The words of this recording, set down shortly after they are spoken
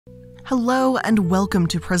Hello and welcome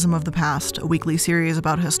to Prism of the Past, a weekly series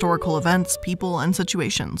about historical events, people, and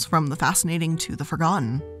situations, from the fascinating to the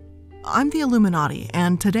forgotten. I'm the Illuminaughtii,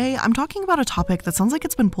 and today I'm talking about a topic that sounds like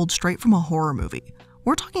it's been pulled straight from a horror movie.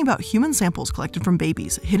 We're talking about human samples collected from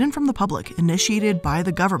babies, hidden from the public, initiated by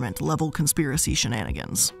the government-level conspiracy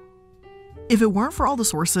shenanigans. If it weren't for all the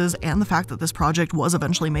sources and the fact that this project was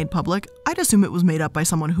eventually made public, I'd assume it was made up by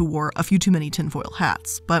someone who wore a few too many tinfoil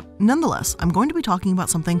hats. But nonetheless, I'm going to be talking about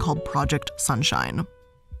something called Project Sunshine.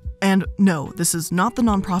 And no, this is not the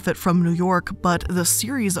nonprofit from New York, but the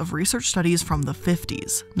series of research studies from the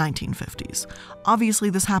 1950s. Obviously,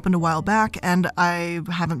 this happened a while back, and I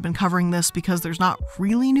haven't been covering this because there's not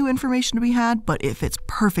really new information to be had, but it fits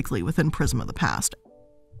perfectly within Prism of the Past.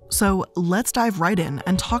 So let's dive right in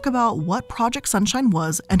and talk about what Project Sunshine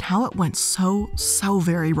was and how it went so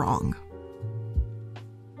very wrong.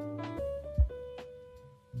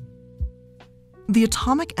 The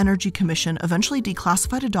Atomic Energy Commission eventually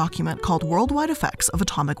declassified a document called Worldwide Effects of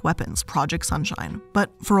Atomic Weapons, Project Sunshine.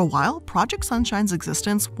 But for a while, Project Sunshine's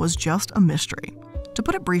existence was just a mystery. To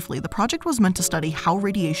put it briefly, the project was meant to study how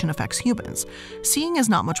radiation affects humans, seeing as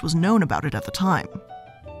not much was known about it at the time.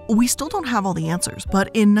 We still don't have all the answers, but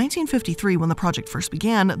in 1953, when the project first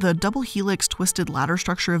began, the double helix twisted ladder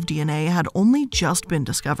structure of DNA had only just been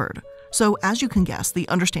discovered. So as you can guess, the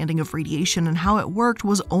understanding of radiation and how it worked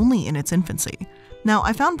was only in its infancy. Now,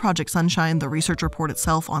 I found Project Sunshine, the research report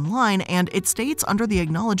itself, online, and it states under the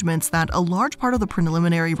acknowledgements that a large part of the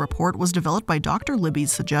preliminary report was developed by Dr.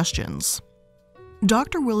 Libby's suggestions.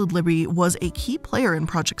 Dr. Willard Libby was a key player in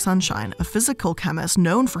Project Sunshine, a physical chemist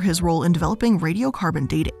known for his role in developing radiocarbon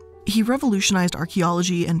dating. He revolutionized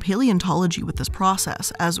archaeology and paleontology with this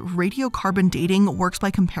process, as radiocarbon dating works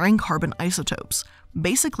by comparing carbon isotopes.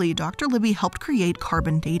 Basically, Dr. Libby helped create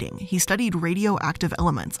carbon dating. He studied radioactive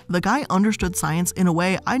elements. The guy understood science in a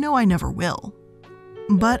way I know I never will.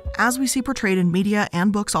 But as we see portrayed in media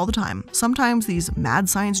and books all the time, sometimes these mad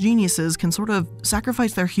science geniuses can sort of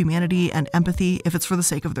sacrifice their humanity and empathy if it's for the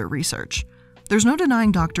sake of their research. There's no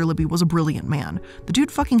denying Dr. Libby was a brilliant man. The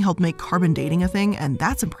dude fucking helped make carbon dating a thing, and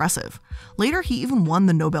that's impressive. Later, he even won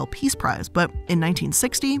the Nobel Peace Prize, but in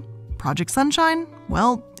 1960, Project Sunshine?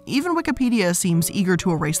 Well, even Wikipedia seems eager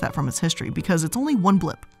to erase that from its history because it's only one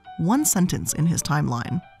blip, one sentence in his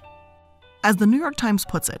timeline. As the New York Times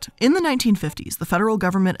puts it, in the 1950s, the federal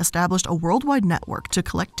government established a worldwide network to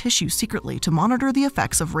collect tissue secretly to monitor the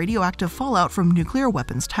effects of radioactive fallout from nuclear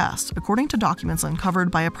weapons tests, according to documents uncovered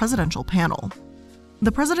by a presidential panel.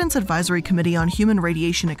 The President's Advisory Committee on Human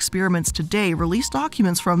Radiation Experiments today released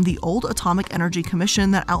documents from the old Atomic Energy Commission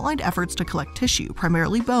that outlined efforts to collect tissue,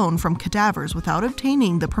 primarily bone, from cadavers without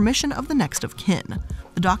obtaining the permission of the next of kin.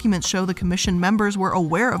 The documents show the commission members were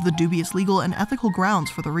aware of the dubious legal and ethical grounds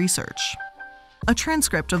for the research. A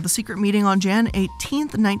transcript of the secret meeting on Jan 18,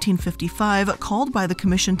 1955, called by the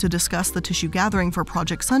Commission to discuss the tissue gathering for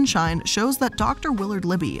Project Sunshine, shows that Dr. Willard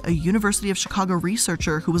Libby, a University of Chicago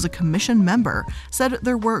researcher who was a Commission member, said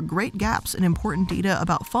there were great gaps in important data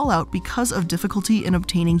about fallout because of difficulty in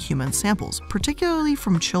obtaining human samples, particularly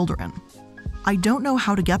from children. I don't know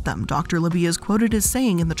how to get them, Dr. Libby is quoted as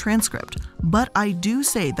saying in the transcript, but I do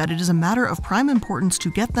say that it is a matter of prime importance to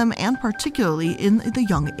get them, and particularly in the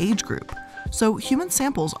young age group. So human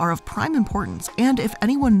samples are of prime importance, and if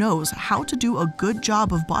anyone knows how to do a good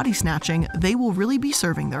job of body snatching, they will really be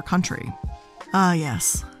serving their country. Ah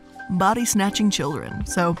yes, body snatching children.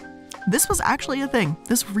 So this was actually a thing.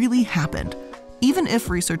 This really happened. Even if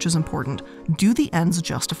research is important, do the ends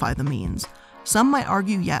justify the means? Some might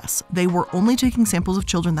argue yes, they were only taking samples of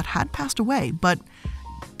children that had passed away, but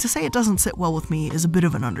to say it doesn't sit well with me is a bit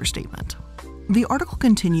of an understatement. The article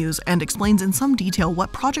continues and explains in some detail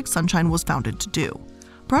what Project Sunshine was founded to do.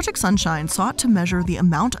 Project Sunshine sought to measure the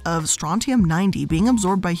amount of strontium-90 being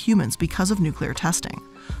absorbed by humans because of nuclear testing.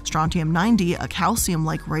 Strontium-90, a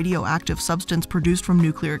calcium-like radioactive substance produced from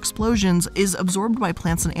nuclear explosions, is absorbed by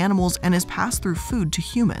plants and animals and is passed through food to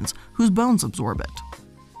humans, whose bones absorb it.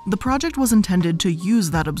 The project was intended to use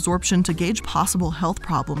that absorption to gauge possible health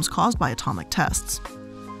problems caused by atomic tests.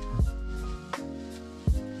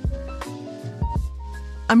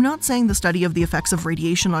 I'm not saying the study of the effects of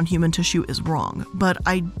radiation on human tissue is wrong, but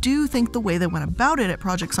I do think the way they went about it at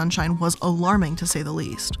Project Sunshine was alarming to say the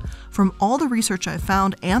least. From all the research I've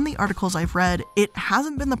found and the articles I've read, it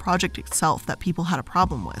hasn't been the project itself that people had a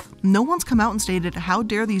problem with. No one's come out and stated, how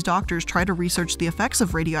dare these doctors try to research the effects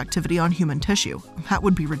of radioactivity on human tissue? That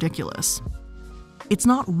would be ridiculous. It's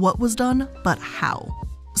not what was done, but how.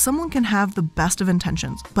 Someone can have the best of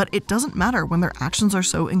intentions, but it doesn't matter when their actions are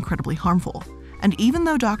so incredibly harmful. And even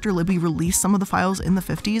though Dr. Libby released some of the files in the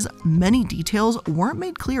 50s, many details weren't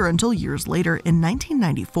made clear until years later in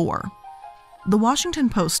 1994. The Washington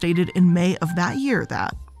Post stated in May of that year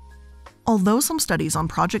that, although some studies on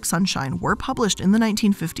Project Sunshine were published in the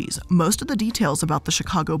 1950s, most of the details about the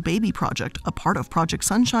Chicago Baby Project, a part of Project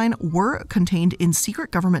Sunshine, were contained in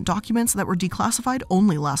secret government documents that were declassified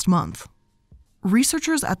only last month.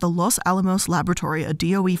 Researchers at the Los Alamos Laboratory, a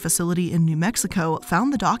DOE facility in New Mexico,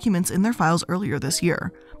 found the documents in their files earlier this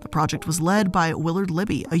year. The project was led by Willard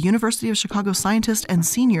Libby, a University of Chicago scientist and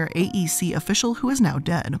senior AEC official who is now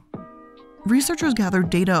dead. Researchers gathered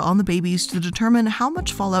data on the babies to determine how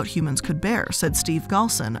much fallout humans could bear, said Steve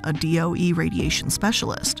Galson, a DOE radiation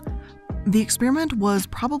specialist. The experiment was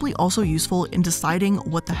probably also useful in deciding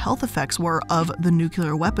what the health effects were of the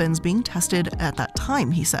nuclear weapons being tested at that time,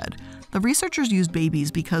 he said. The researchers used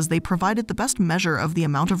babies because they provided the best measure of the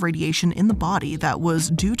amount of radiation in the body that was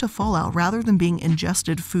due to fallout rather than being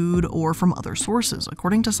ingested food or from other sources,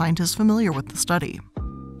 according to scientists familiar with the study.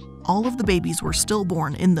 All of the babies were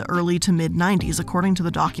stillborn in the early to mid-90s, according to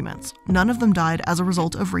the documents. None of them died as a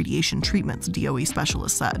result of radiation treatments, DOE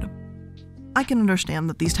specialists said. I can understand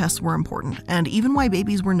that these tests were important, and even why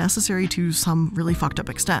babies were necessary to some really fucked up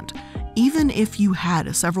extent. Even if you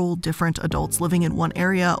had several different adults living in one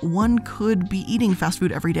area, one could be eating fast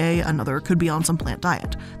food every day, another could be on some plant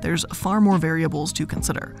diet. There's far more variables to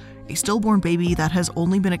consider. A stillborn baby that has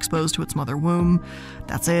only been exposed to its mother womb,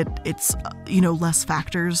 that's it. It's, less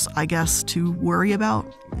factors, I guess, to worry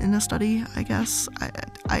about in a study, I guess.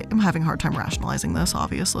 I am having a hard time rationalizing this,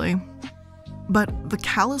 obviously. But the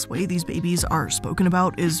callous way these babies are spoken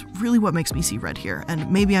about is really what makes me see red here, and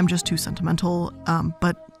maybe I'm just too sentimental,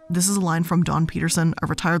 but this is a line from Don Peterson, a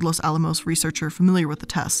retired Los Alamos researcher familiar with the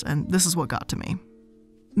tests, and this is what got to me.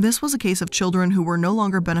 This was a case of children who were no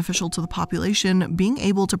longer beneficial to the population being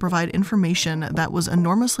able to provide information that was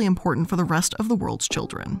enormously important for the rest of the world's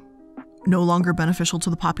children. No longer beneficial to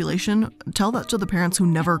the population? Tell that to the parents who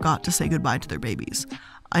never got to say goodbye to their babies.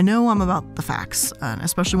 I know I'm about the facts,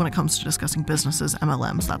 especially when it comes to discussing businesses,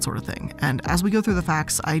 MLMs, that sort of thing. And as we go through the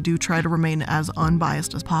facts, I do try to remain as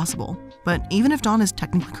unbiased as possible. But even if Dawn is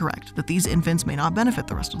technically correct that these infants may not benefit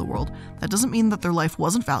the rest of the world, that doesn't mean that their life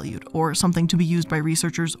wasn't valued or something to be used by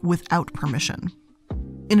researchers without permission.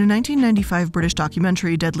 In a 1995 British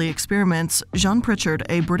documentary, Deadly Experiments, Jean Pritchard,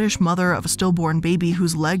 a British mother of a stillborn baby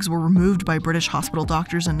whose legs were removed by British hospital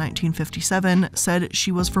doctors in 1957, said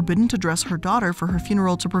she was forbidden to dress her daughter for her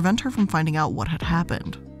funeral to prevent her from finding out what had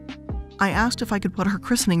happened. I asked if I could put her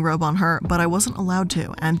christening robe on her, but I wasn't allowed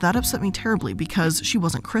to, and that upset me terribly because she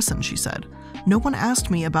wasn't christened, she said. No one asked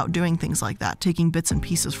me about doing things like that, taking bits and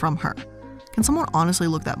pieces from her. Can someone honestly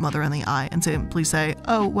look that mother in the eye and simply say,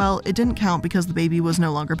 oh, well, it didn't count because the baby was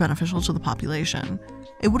no longer beneficial to the population?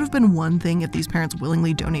 It would have been one thing if these parents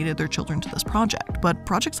willingly donated their children to this project, but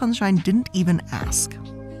Project Sunshine didn't even ask.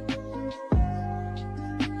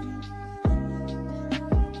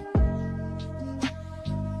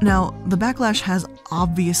 Now, the backlash has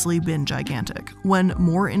obviously been gigantic. When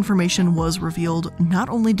more information was revealed, not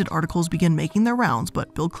only did articles begin making their rounds,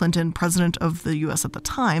 but Bill Clinton, president of the US at the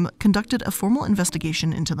time, conducted a formal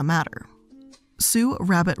investigation into the matter. Sue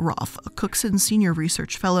Rabbit Roth, a Cookson Senior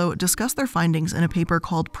Research Fellow, discussed their findings in a paper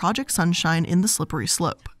called Project Sunshine in the Slippery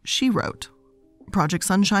Slope. She wrote, Project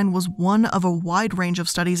Sunshine was one of a wide range of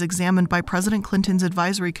studies examined by President Clinton's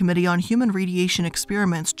Advisory Committee on Human Radiation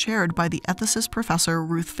Experiments chaired by the ethicist professor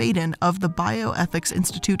Ruth Faden of the Bioethics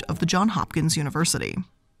Institute of the Johns Hopkins University.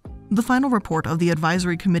 The final report of the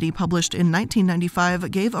Advisory Committee published in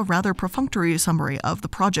 1995 gave a rather perfunctory summary of the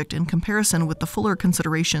project in comparison with the fuller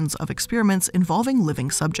considerations of experiments involving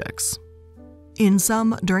living subjects. In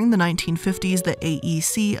sum, during the 1950s, the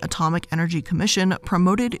AEC, Atomic Energy Commission,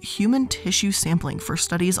 promoted human tissue sampling for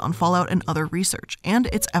studies on fallout and other research, and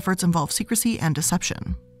its efforts involve secrecy and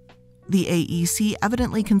deception. The AEC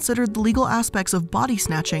evidently considered the legal aspects of body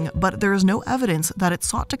snatching, but there is no evidence that it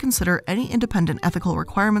sought to consider any independent ethical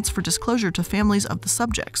requirements for disclosure to families of the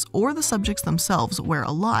subjects, or the subjects themselves where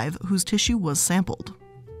alive, whose tissue was sampled.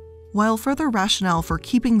 While further rationale for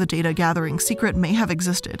keeping the data gathering secret may have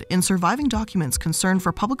existed, in surviving documents concern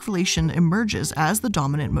for public relation emerges as the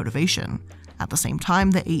dominant motivation. At the same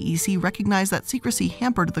time, the AEC recognized that secrecy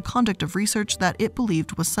hampered the conduct of research that it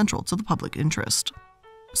believed was central to the public interest.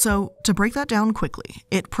 So, to break that down quickly,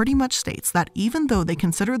 it pretty much states that even though they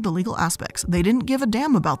considered the legal aspects, they didn't give a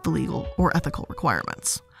damn about the legal or ethical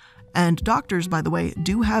requirements. And doctors, by the way,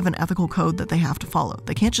 do have an ethical code that they have to follow.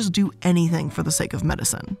 They can't just do anything for the sake of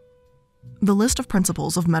medicine. The list of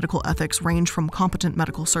principles of medical ethics range from competent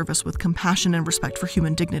medical service with compassion and respect for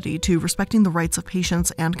human dignity to respecting the rights of patients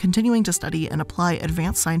and continuing to study and apply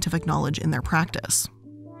advanced scientific knowledge in their practice.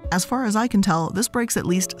 As far as I can tell, this breaks at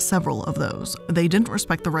least several of those. They didn't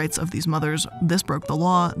respect the rights of these mothers, this broke the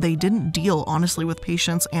law, they didn't deal honestly with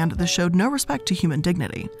patients, and this showed no respect to human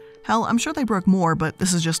dignity. Hell, I'm sure they broke more, but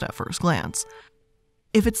this is just at first glance.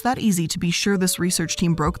 If it's that easy to be sure this research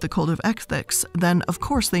team broke the code of ethics, then of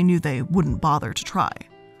course they knew they wouldn't bother to try.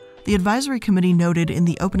 The advisory committee noted in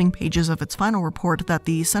the opening pages of its final report that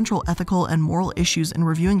the central ethical and moral issues in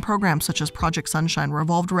reviewing programs such as Project Sunshine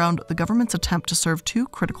revolved around the government's attempt to serve two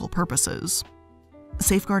critical purposes: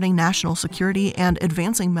 safeguarding national security and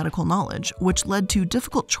advancing medical knowledge, which led to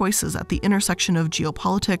difficult choices at the intersection of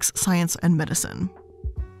geopolitics, science, and medicine.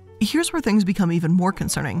 Here's where things become even more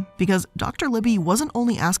concerning, because Dr. Libby wasn't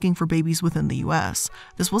only asking for babies within the US.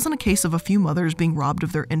 This wasn't a case of a few mothers being robbed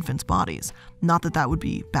of their infants' bodies. Not that that would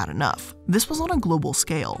be bad enough. This was on a global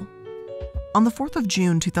scale. On the 4th of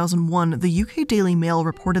June 2001, the UK Daily Mail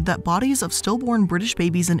reported that bodies of stillborn British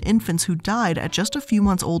babies and infants who died at just a few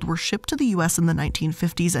months old were shipped to the US in the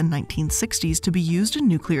 1950s and 1960s to be used in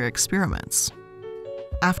nuclear experiments.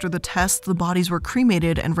 After the tests, the bodies were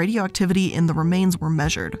cremated and radioactivity in the remains were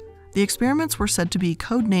measured. The experiments were said to be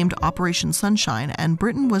codenamed Operation Sunshine, and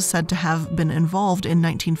Britain was said to have been involved in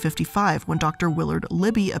 1955 when Dr. Willard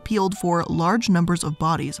Libby appealed for large numbers of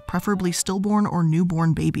bodies, preferably stillborn or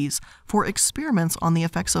newborn babies, for experiments on the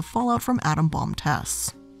effects of fallout from atom bomb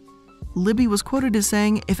tests. Libby was quoted as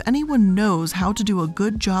saying, "If anyone knows how to do a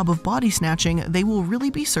good job of body snatching, they will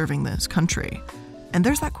really be serving this country." And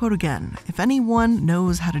there's that quote again. If anyone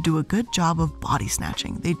knows how to do a good job of body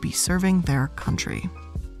snatching, they'd be serving their country.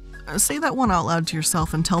 Say that one out loud to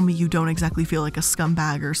yourself and tell me you don't exactly feel like a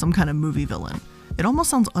scumbag or some kind of movie villain. It almost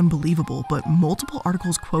sounds unbelievable, but multiple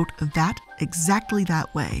articles quote that exactly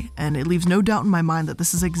that way, and it leaves no doubt in my mind that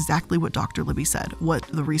this is exactly what Dr. Libby said, what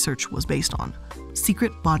the research was based on: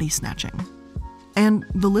 secret body snatching. And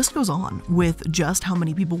the list goes on, with just how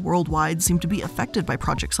many people worldwide seem to be affected by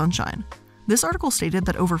Project Sunshine. This article stated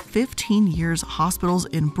that over 15 years, hospitals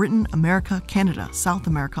in Britain, America, Canada, South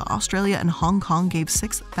America, Australia, and Hong Kong gave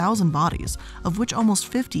 6,000 bodies, of which almost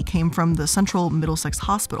 50 came from the Central Middlesex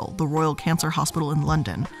Hospital, the Royal Cancer Hospital in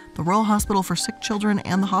London, the Royal Hospital for Sick Children,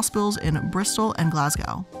 and the hospitals in Bristol and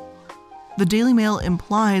Glasgow. The Daily Mail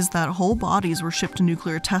implies that whole bodies were shipped to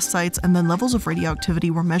nuclear test sites and then levels of radioactivity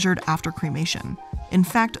were measured after cremation. In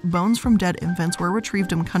fact, bones from dead infants were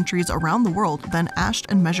retrieved in countries around the world, then ashed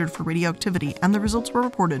and measured for radioactivity, and the results were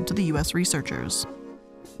reported to the US researchers.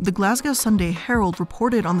 The Glasgow Sunday Herald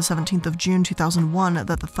reported on the 17th of June 2001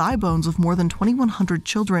 that the thigh bones of more than 2,100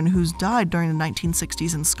 children whose died during the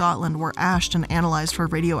 1960s in Scotland were ashed and analyzed for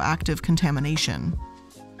radioactive contamination.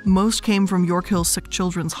 Most came from York Hill Sick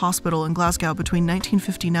Children's Hospital in Glasgow between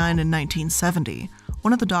 1959 and 1970.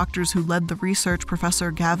 One of the doctors who led the research, Professor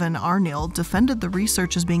Gavin Arneil, defended the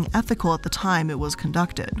research as being ethical at the time it was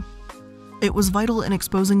conducted. It was vital in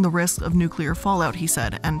exposing the risks of nuclear fallout, he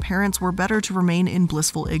said, and parents were better to remain in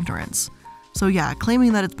blissful ignorance. So yeah,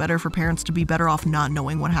 claiming that it's better for parents to be better off not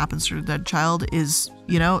knowing what happens to their dead child is,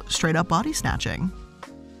 straight up body snatching.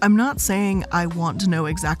 I'm not saying I want to know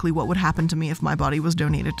exactly what would happen to me if my body was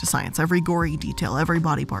donated to science, every gory detail, every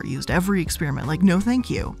body part used, every experiment, no thank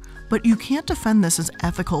you. But you can't defend this as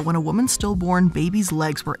ethical when a woman's stillborn baby's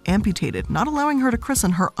legs were amputated, not allowing her to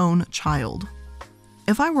christen her own child.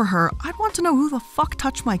 If I were her, I'd want to know who the fuck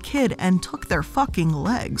touched my kid and took their fucking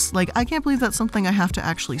legs. I can't believe that's something I have to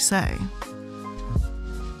actually say.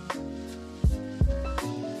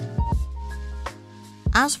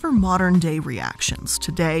 As for modern-day reactions,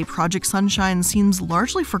 today Project Sunshine seems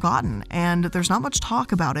largely forgotten, and there's not much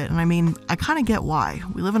talk about it, and I kind of get why.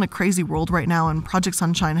 We live in a crazy world right now, and Project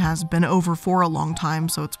Sunshine has been over for a long time,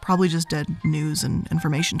 so it's probably just dead news and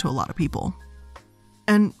information to a lot of people.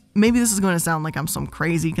 And maybe this is going to sound like I'm some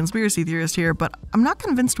crazy conspiracy theorist here, but I'm not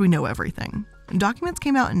convinced we know everything. Documents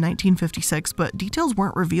came out in 1956, but details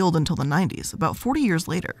weren't revealed until the 90s, about 40 years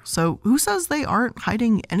later, so who says they aren't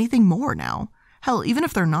hiding anything more now? Hell, even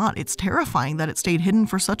if they're not, it's terrifying that it stayed hidden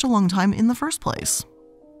for such a long time in the first place.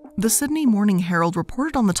 The Sydney Morning Herald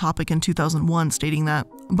reported on the topic in 2001, stating that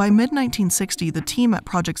by mid-1960, the team at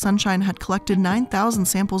Project Sunshine had collected 9,000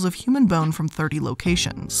 samples of human bone from 30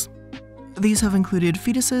 locations. These have included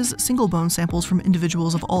fetuses, single bone samples from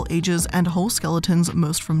individuals of all ages, and whole skeletons,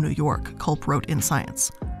 most from New York, Culp wrote in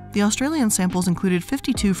Science. The Australian samples included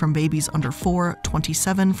 52 from babies under 4,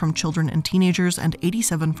 27 from children and teenagers, and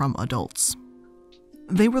 87 from adults.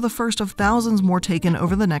 They were the first of thousands more taken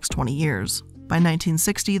over the next 20 years. By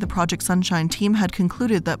 1960, the Project Sunshine team had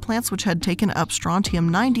concluded that plants which had taken up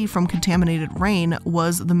strontium-90 from contaminated rain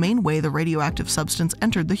was the main way the radioactive substance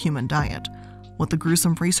entered the human diet. What the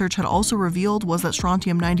gruesome research had also revealed was that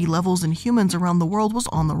strontium-90 levels in humans around the world was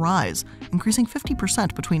on the rise, increasing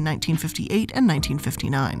 50% between 1958 and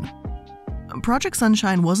 1959. Project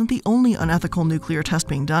Sunshine wasn't the only unethical nuclear test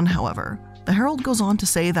being done, however. The Herald goes on to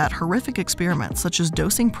say that horrific experiments such as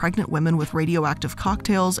dosing pregnant women with radioactive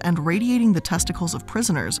cocktails and radiating the testicles of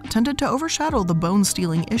prisoners tended to overshadow the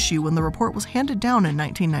bone-stealing issue when the report was handed down in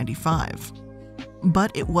 1995.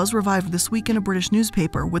 But it was revived this week in a British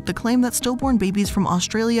newspaper with the claim that stillborn babies from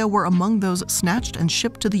Australia were among those snatched and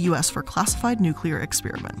shipped to the US for classified nuclear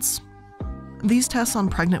experiments. These tests on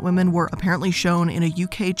pregnant women were apparently shown in a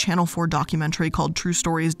UK Channel 4 documentary called True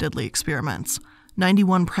Stories: Deadly Experiments.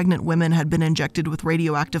 91 pregnant women had been injected with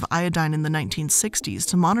radioactive iodine in the 1960s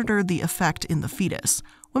to monitor the effect in the fetus.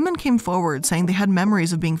 Women came forward saying they had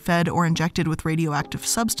memories of being fed or injected with radioactive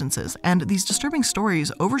substances, and these disturbing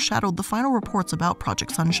stories overshadowed the final reports about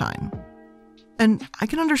Project Sunshine. And I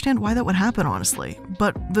can understand why that would happen, honestly,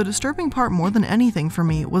 but the disturbing part more than anything for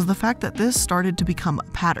me was the fact that this started to become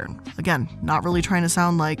a pattern. Again, not really trying to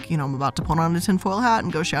sound like, I'm about to put on a tinfoil hat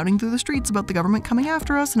and go shouting through the streets about the government coming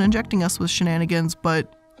after us and injecting us with shenanigans,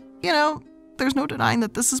 but, there's no denying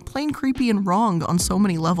that this is plain creepy and wrong on so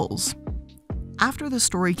many levels. After the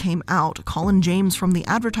story came out, Colin James from The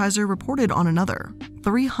Advertiser reported on another.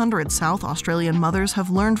 300 South Australian mothers have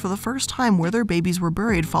learned for the first time where their babies were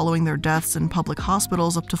buried following their deaths in public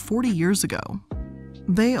hospitals up to 40 years ago.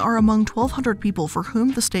 They are among 1,200 people for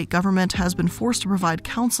whom the state government has been forced to provide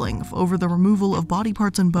counseling over the removal of body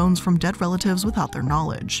parts and bones from dead relatives without their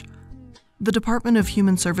knowledge. The Department of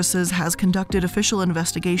Human Services has conducted official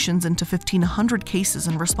investigations into 1,500 cases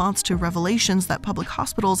in response to revelations that public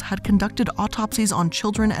hospitals had conducted autopsies on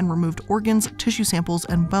children and removed organs, tissue samples,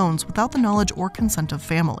 and bones without the knowledge or consent of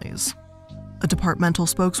families. A departmental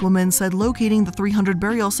spokeswoman said locating the 300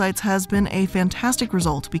 burial sites has been a fantastic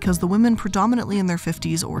result because the women, predominantly in their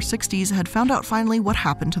 50s or 60s, had found out finally what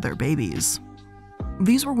happened to their babies.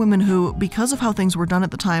 These were women who, because of how things were done at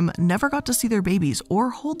the time, never got to see their babies or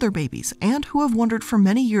hold their babies, and who have wondered for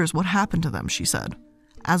many years what happened to them, she said.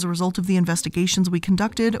 As a result of the investigations we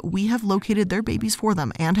conducted, we have located their babies for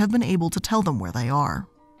them and have been able to tell them where they are.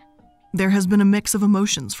 There has been a mix of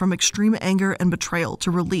emotions from extreme anger and betrayal to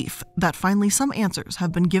relief that finally some answers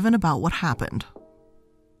have been given about what happened.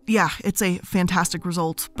 Yeah, it's a fantastic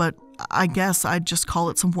result, but I guess I'd just call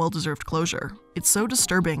it some well-deserved closure. It's so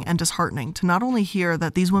disturbing and disheartening to not only hear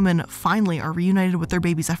that these women finally are reunited with their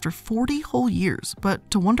babies after 40 whole years, but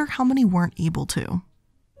to wonder how many weren't able to.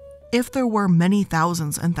 If there were many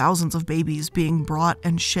thousands and thousands of babies being brought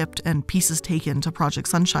and shipped and pieces taken to Project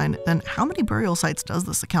Sunshine, then how many burial sites does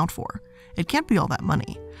this account for? It can't be all that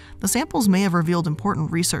many. The samples may have revealed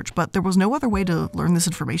important research, but there was no other way to learn this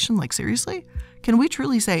information, seriously? Can we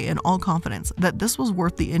truly say in all confidence that this was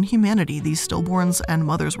worth the inhumanity these stillborns and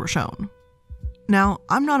mothers were shown? Now,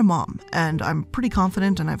 I'm not a mom, and I'm pretty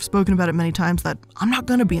confident, and I've spoken about it many times, that I'm not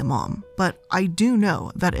gonna be a mom, but I do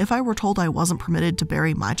know that if I were told I wasn't permitted to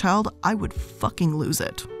bury my child, I would fucking lose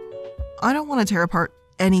it. I don't want to tear apart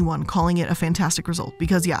anyone calling it a fantastic result,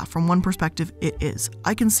 because yeah, from one perspective, it is.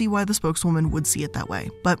 I can see why the spokeswoman would see it that way,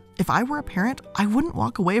 but if I were a parent, I wouldn't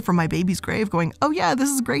walk away from my baby's grave going, oh yeah, this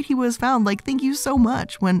is great he was found, thank you so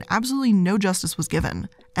much, when absolutely no justice was given,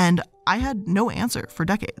 and I had no answer for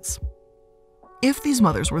decades. If these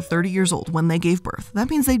mothers were 30 years old when they gave birth, that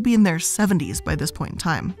means they'd be in their 70s by this point in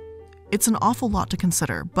time. It's an awful lot to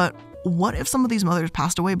consider, but what if some of these mothers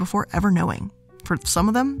passed away before ever knowing? For some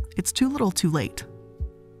of them, it's too little too late.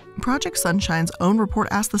 Project Sunshine's own report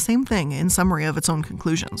asked the same thing in summary of its own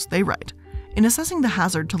conclusions. They write, in assessing the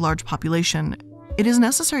hazard to large population, it is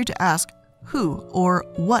necessary to ask who or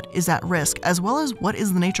what is at risk, as well as what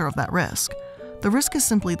is the nature of that risk. The risk is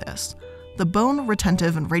simply this. The bone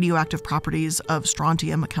retentive and radioactive properties of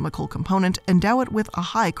strontium, a chemical component, endow it with a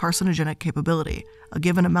high carcinogenic capability. A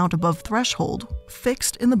given amount above threshold,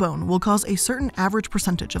 fixed in the bone, will cause a certain average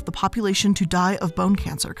percentage of the population to die of bone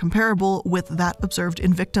cancer, comparable with that observed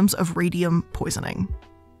in victims of radium poisoning.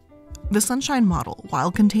 The Sunshine model,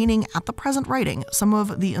 while containing at the present writing some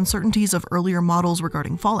of the uncertainties of earlier models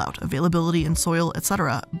regarding fallout, availability in soil,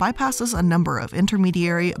 etc., bypasses a number of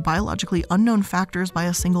intermediary, biologically unknown factors by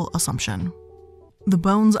a single assumption. The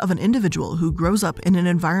bones of an individual who grows up in an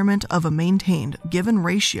environment of a maintained, given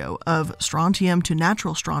ratio of strontium to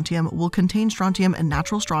natural strontium will contain strontium and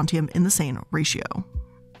natural strontium in the same ratio.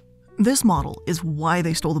 This model is why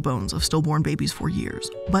they stole the bones of stillborn babies for years,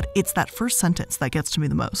 but it's that first sentence that gets to me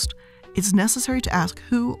the most. it's necessary to ask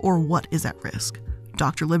who or what is at risk.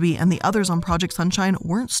 Dr. Libby and the others on Project Sunshine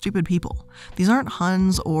weren't stupid people. These aren't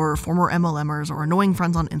Huns or former MLMers or annoying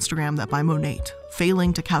friends on Instagram that buy Monate,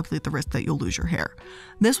 failing to calculate the risk that you'll lose your hair.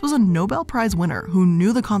 This was a Nobel Prize winner who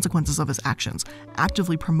knew the consequences of his actions,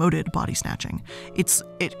 actively promoted body snatching. It's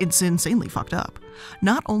insanely fucked up.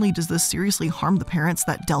 Not only does this seriously harm the parents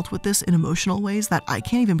that dealt with this in emotional ways that I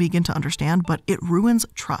can't even begin to understand, but it ruins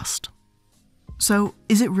trust. So,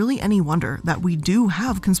 is it really any wonder that we do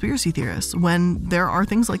have conspiracy theorists when there are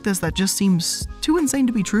things like this that just seems too insane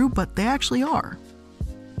to be true, but they actually are?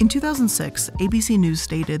 In 2006, ABC News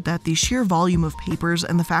stated that the sheer volume of papers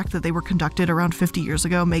and the fact that they were conducted around 50 years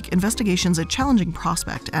ago make investigations a challenging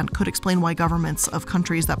prospect and could explain why governments of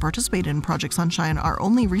countries that participated in Project Sunshine are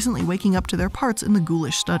only recently waking up to their parts in the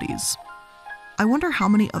ghoulish studies. I wonder how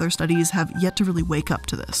many other studies have yet to really wake up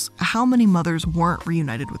to this, how many mothers weren't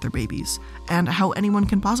reunited with their babies, and how anyone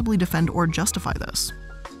can possibly defend or justify this.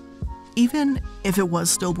 Even if it was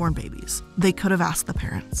stillborn babies, they could have asked the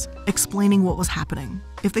parents, explaining what was happening.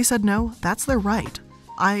 If they said no, that's their right.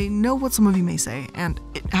 I know what some of you may say, and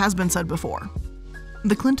it has been said before.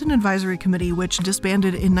 The Clinton Advisory Committee, which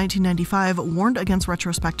disbanded in 1995, warned against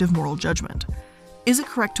retrospective moral judgment. Is it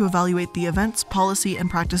correct to evaluate the events, policy, and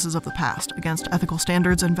practices of the past against ethical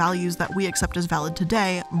standards and values that we accept as valid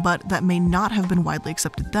today, but that may not have been widely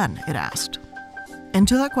accepted then, it asked. And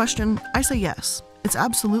to that question, I say yes. It's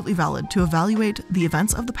absolutely valid to evaluate the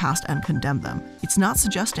events of the past and condemn them. It's not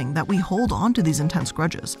suggesting that we hold on to these intense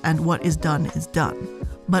grudges, and what is done is done.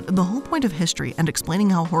 But the whole point of history and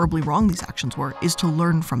explaining how horribly wrong these actions were is to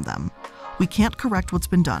learn from them. We can't correct what's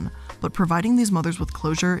been done, but providing these mothers with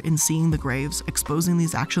closure in seeing the graves, exposing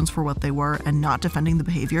these actions for what they were, and not defending the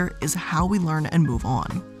behavior is how we learn and move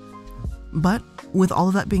on. But with all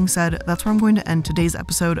of that being said, that's where I'm going to end today's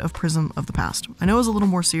episode of Prism of the Past. I know it was a little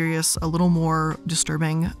more serious, a little more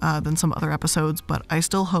disturbing than some other episodes, but I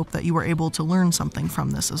still hope that you were able to learn something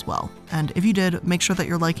from this as well. And if you did, make sure that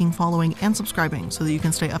you're liking, following, and subscribing so that you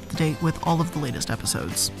can stay up to date with all of the latest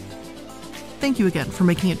episodes. Thank you again for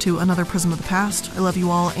making it to another Prism of the Past. I love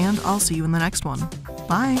you all, and I'll see you in the next one.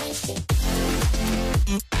 Bye!